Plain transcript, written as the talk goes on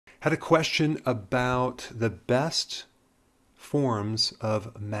Had a question about the best forms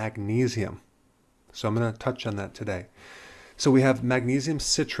of magnesium. So I'm going to touch on that today. So we have magnesium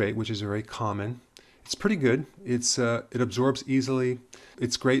citrate, which is very common. It's pretty good. It absorbs easily.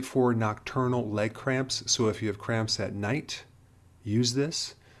 It's great for nocturnal leg cramps. So if you have cramps at night, use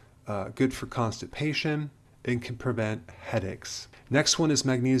this. Good for constipation and can prevent headaches. Next one is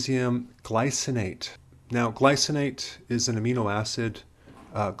magnesium glycinate. Now, glycinate is an amino acid,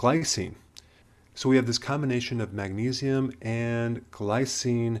 glycine. So we have this combination of magnesium and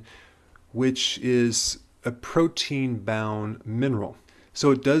glycine, which is a protein-bound mineral.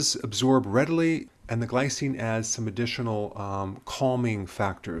 So it does absorb readily, and the glycine adds some additional calming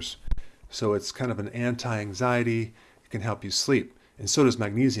factors. So it's kind of an anti-anxiety. It can help you sleep, and so does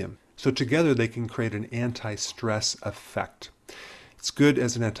magnesium. So together they can create an anti-stress effect. It's good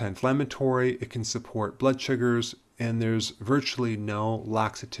as an anti-inflammatory. It can support blood sugars, and there's virtually no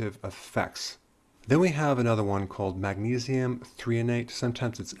laxative effects. Then we have another one called magnesium threonate.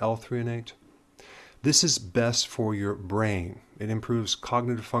 Sometimes it's L-threonate. This is best for your brain. It improves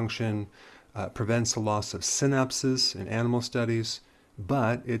cognitive function, prevents the loss of synapses in animal studies,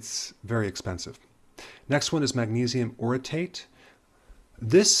 but it's very expensive. Next one is magnesium orotate.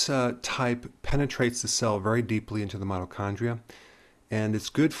 This type penetrates the cell very deeply into the mitochondria, and it's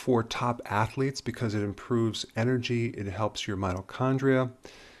good for top athletes because it improves energy, it helps your mitochondria,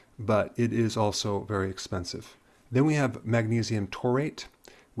 but it is also very expensive. Then we have magnesium taurate,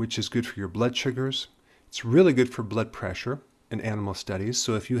 which is good for your blood sugars. It's really good for blood pressure in animal studies.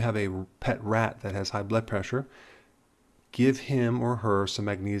 So if you have a pet rat that has high blood pressure, give him or her some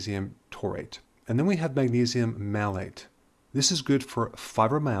magnesium taurate. And then we have magnesium malate. This is good for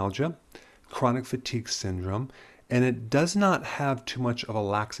fibromyalgia, chronic fatigue syndrome, and it does not have too much of a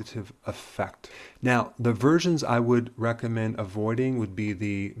laxative effect. Now, the versions I would recommend avoiding would be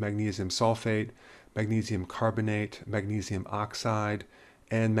the magnesium sulfate, magnesium carbonate, magnesium oxide,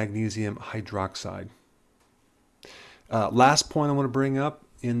 and magnesium hydroxide. Last point I want to bring up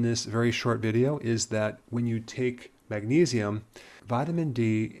in this very short video is that when you take magnesium, vitamin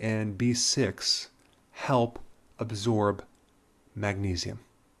D and B6 help absorb magnesium.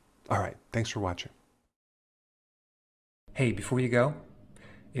 All right, thanks for watching. Hey, before you go,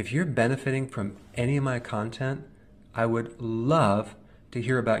 if you're benefiting from any of my content, I would love to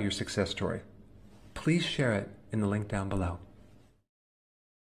hear about your success story. Please share it in the link down below.